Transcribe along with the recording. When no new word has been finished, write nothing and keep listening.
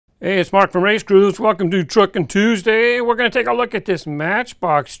Hey, it's Mark from RaceGrooves. Welcome to Truckin Tuesday. We're going to take a look at this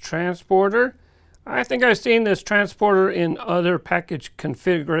Matchbox Transporter. I think I've seen this transporter in other package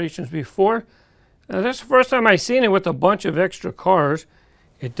configurations before. This is the first time I've seen it with a bunch of extra cars.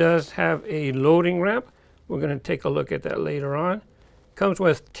 It does have a loading ramp. We're going to take a look at that later on. Comes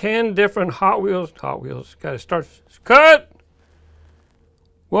with 10 different Hot Wheels. Got to start. Cut!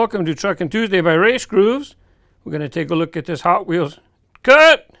 Welcome to Truckin Tuesday by RaceGrooves. We're going to take a look at this Hot Wheels.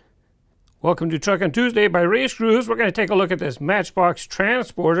 Cut! Welcome to Truckin Tuesday by RaceGrooves. We're going to take a look at this Matchbox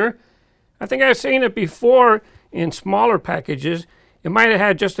Transporter. I think I've seen it before in smaller packages. It might have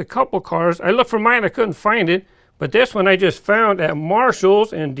had just a couple cars. I looked for mine, I couldn't find it. But this one I just found at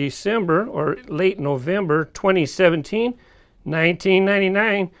Marshall's in December or late November 2017.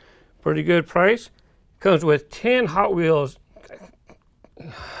 $19.99. Pretty good price. Comes with 10 Hot Wheels.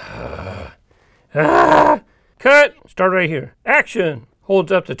 Cut! Start right here. Action!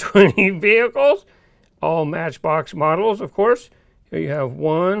 Holds up to 20 vehicles, all Matchbox models, of course. Here you have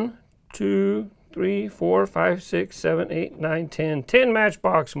 1, 2, 3, 4, 5, 6, 7, 8, 9, 10. 10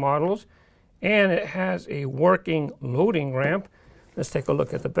 Matchbox models, and it has a working loading ramp. Let's take a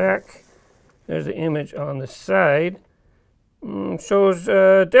look at the back. There's the image on the side. Shows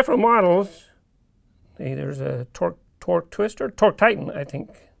different models. Hey, there's a Torque Titan, I think.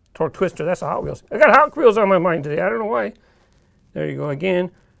 Torque Twister, that's a Hot Wheels. I got Hot Wheels on my mind today, I don't know why. There you go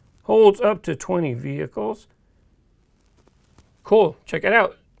again. Holds up to 20 vehicles. Cool, check it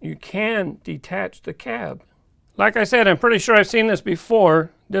out. You can detach the cab. Like I said, I'm pretty sure I've seen this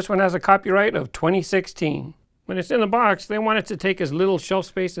before. This one has a copyright of 2016. When it's in the box, they want it to take as little shelf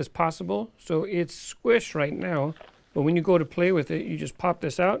space as possible. So it's squished right now. But when you go to play with it, you just pop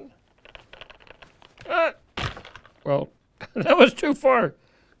this out. Well, that was too far.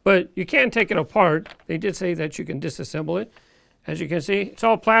 But you can take it apart. They did say that you can disassemble it. As you can see, it's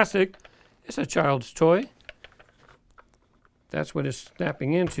all plastic. It's a child's toy. That's what it's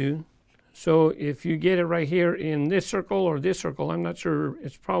snapping into. So if you get it right here in this circle or this circle, I'm not sure,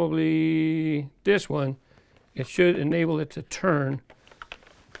 it's probably this one, it should enable it to turn.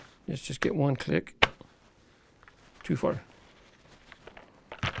 Let's just get one click. Too far.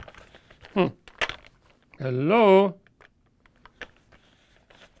 Hello?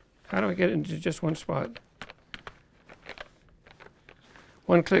 How do I get it into just one spot?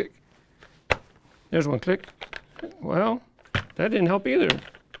 One click. There's one click. Well, that didn't help either.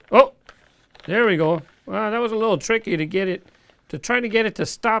 Oh, there we go. Wow, that was a little tricky to get it, to try to get it to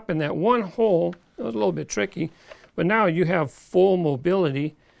stop in that one hole. It was a little bit tricky. But now you have full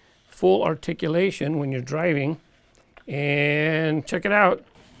mobility, full articulation when you're driving. And check it out.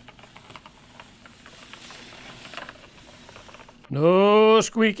 No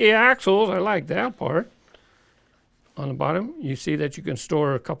squeaky axles. I like that part. On the bottom, you see that you can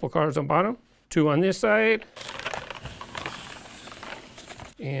store a couple cars on bottom. 2 on this side.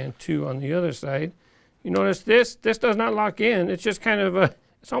 And 2 on the other side. You notice this does not lock in. It's just kind of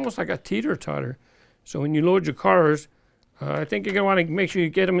it's almost like a teeter-totter. So when you load your cars, I think you're going to want to make sure you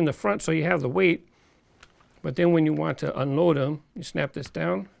get them in the front so you have the weight. But then when you want to unload them, you snap this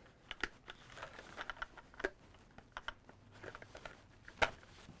down.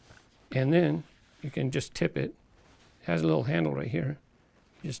 And then you can just tip it. It has a little handle right here.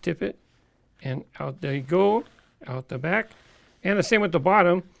 You just tip it, and out there you go, out the back. And the same with the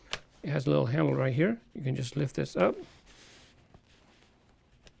bottom. It has a little handle right here. You can just lift this up.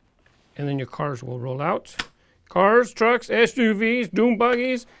 And then your cars will roll out. Cars, trucks, SUVs, dune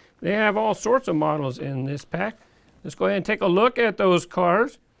buggies. They have all sorts of models in this pack. Let's go ahead and take a look at those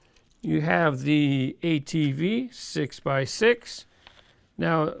cars. You have the ATV 6x6.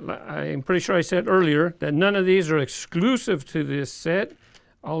 Now, I'm pretty sure I said earlier that none of these are exclusive to this set.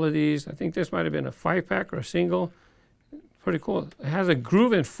 All of these, I think this might have been a 5-pack or a single. Pretty cool. It has a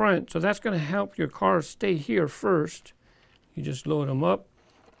groove in front, so that's going to help your cars stay here first. You just load them up.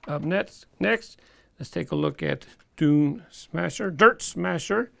 Up next, let's take a look at Dirt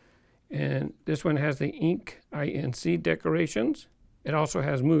Smasher. And this one has the INC decorations. It also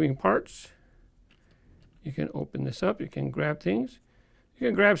has moving parts. You can open this up. You can grab things. You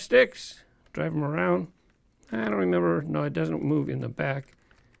can grab sticks, drive them around. I don't remember. No, it doesn't move in the back.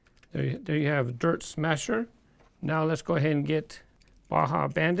 There you have Dirt Smasher. Now let's go ahead and get Baja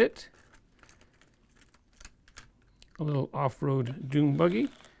Bandit. A little off-road dune buggy.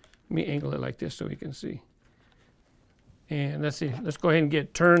 Let me angle it like this so we can see. And let's see. Let's go ahead and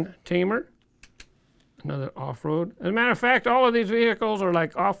get Turn Tamer. Another off-road. As a matter of fact, all of these vehicles are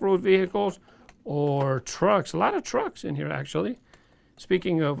like off-road vehicles or trucks. A lot of trucks in here, actually.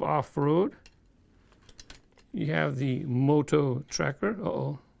 Speaking of off-road, you have the Moto Tracker.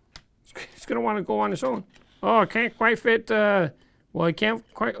 Uh-oh. going to want to go on its own. Oh, it can't quite fit. Well, it can't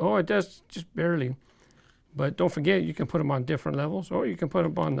quite. Oh, it does just barely. But don't forget, you can put them on different levels, or you can put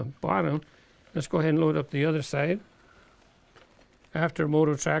them on the bottom. Let's go ahead and load up the other side. After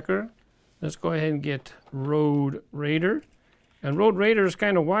Moto Tracker, let's go ahead and get Road Raider. And Road Raider is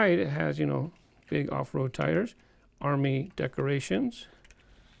kind of wide. It has, you know, big off-road tires. Army decorations.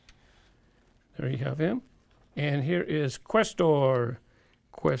 There you have him. And here is Questor.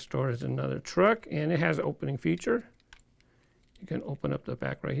 Questor is another truck, and it has an opening feature. You can open up the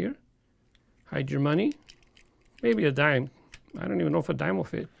back right here. Hide your money. Maybe a dime. I don't even know if a dime will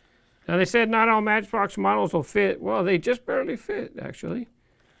fit. Now, they said not all Matchbox models will fit. Well, they just barely fit, actually.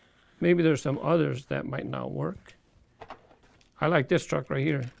 Maybe there's some others that might not work. I like this truck right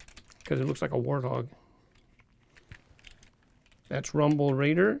here because it looks like a warthog. That's Rumble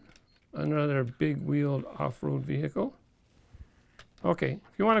Raider, another big-wheeled off-road vehicle. Okay,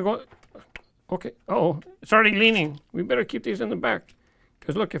 if you want to go... Okay, uh-oh, it's already leaning. We better keep these in the back.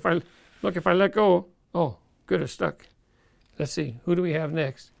 Because look, if I let go... Oh, good, it's stuck. Let's see, who do we have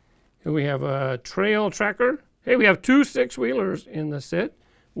next? Here we have a Trail Tracker. Hey, we have 2 6-wheelers in the set.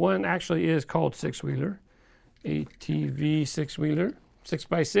 One actually is called 6-wheeler. ATV 6-wheeler,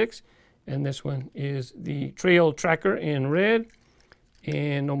 6x6. And this one is the Trail Tracker in red.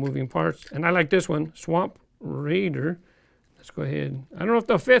 And no moving parts. And I like this one, Swamp Raider. Let's go ahead. I don't know if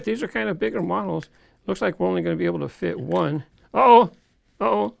they'll fit. These are kind of bigger models. Looks like we're only going to be able to fit one. Uh-oh.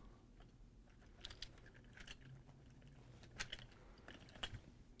 Uh-oh.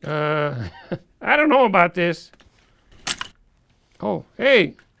 I don't know about this. Oh,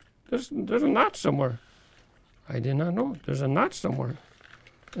 hey, there's a notch somewhere. I did not know. There's a notch somewhere.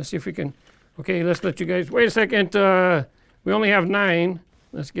 Let's see if we can. Okay, let's let you guys. Wait a second. We only have 9.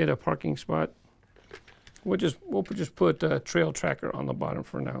 Let's get a parking spot. We'll just put Trail Tracker on the bottom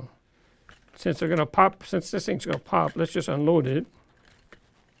for now. Since they're gonna pop, since this thing's gonna pop, let's just unload it.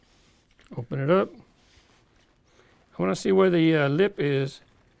 Open it up. I want to see where the lip is.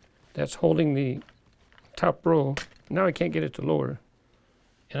 That's holding the top row. Now I can't get it to lower.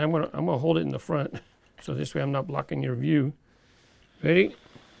 And I'm gonna hold it in the front. So this way I'm not blocking your view. Ready?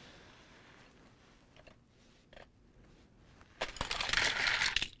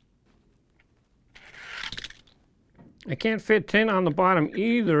 I can't fit 10 on the bottom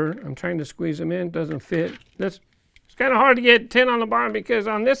either. I'm trying to squeeze them in, doesn't fit. It's kind of hard to get 10 on the bottom because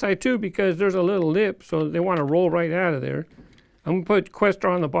on this side too, because there's a little lip, so they want to roll right out of there. I'm going to put Questor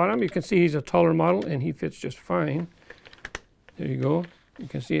on the bottom. You can see he's a taller model and he fits just fine. There you go. You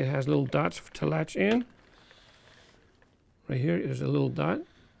can see it has little dots to latch in. Right here is a little dot.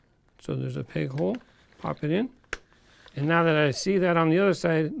 So there's a peg hole. Pop it in. And now that I see that on the other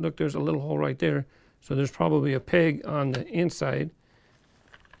side, look, there's a little hole right there. So there's probably a peg on the inside.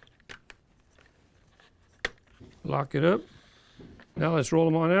 Lock it up. Now let's roll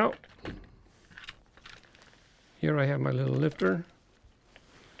them on out. Here I have my little lifter.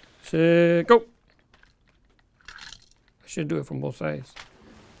 Set, go. I should do it from both sides.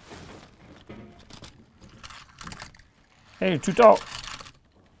 Hey, too tall.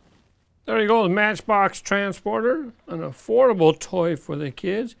 There you go, the Matchbox Transporter, an affordable toy for the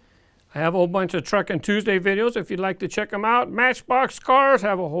kids. I have a whole bunch of Truckin Tuesday videos if you'd like to check them out. Matchbox cars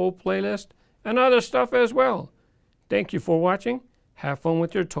have a whole playlist and other stuff as well. Thank you for watching. Have fun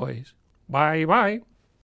with your toys. Bye-bye.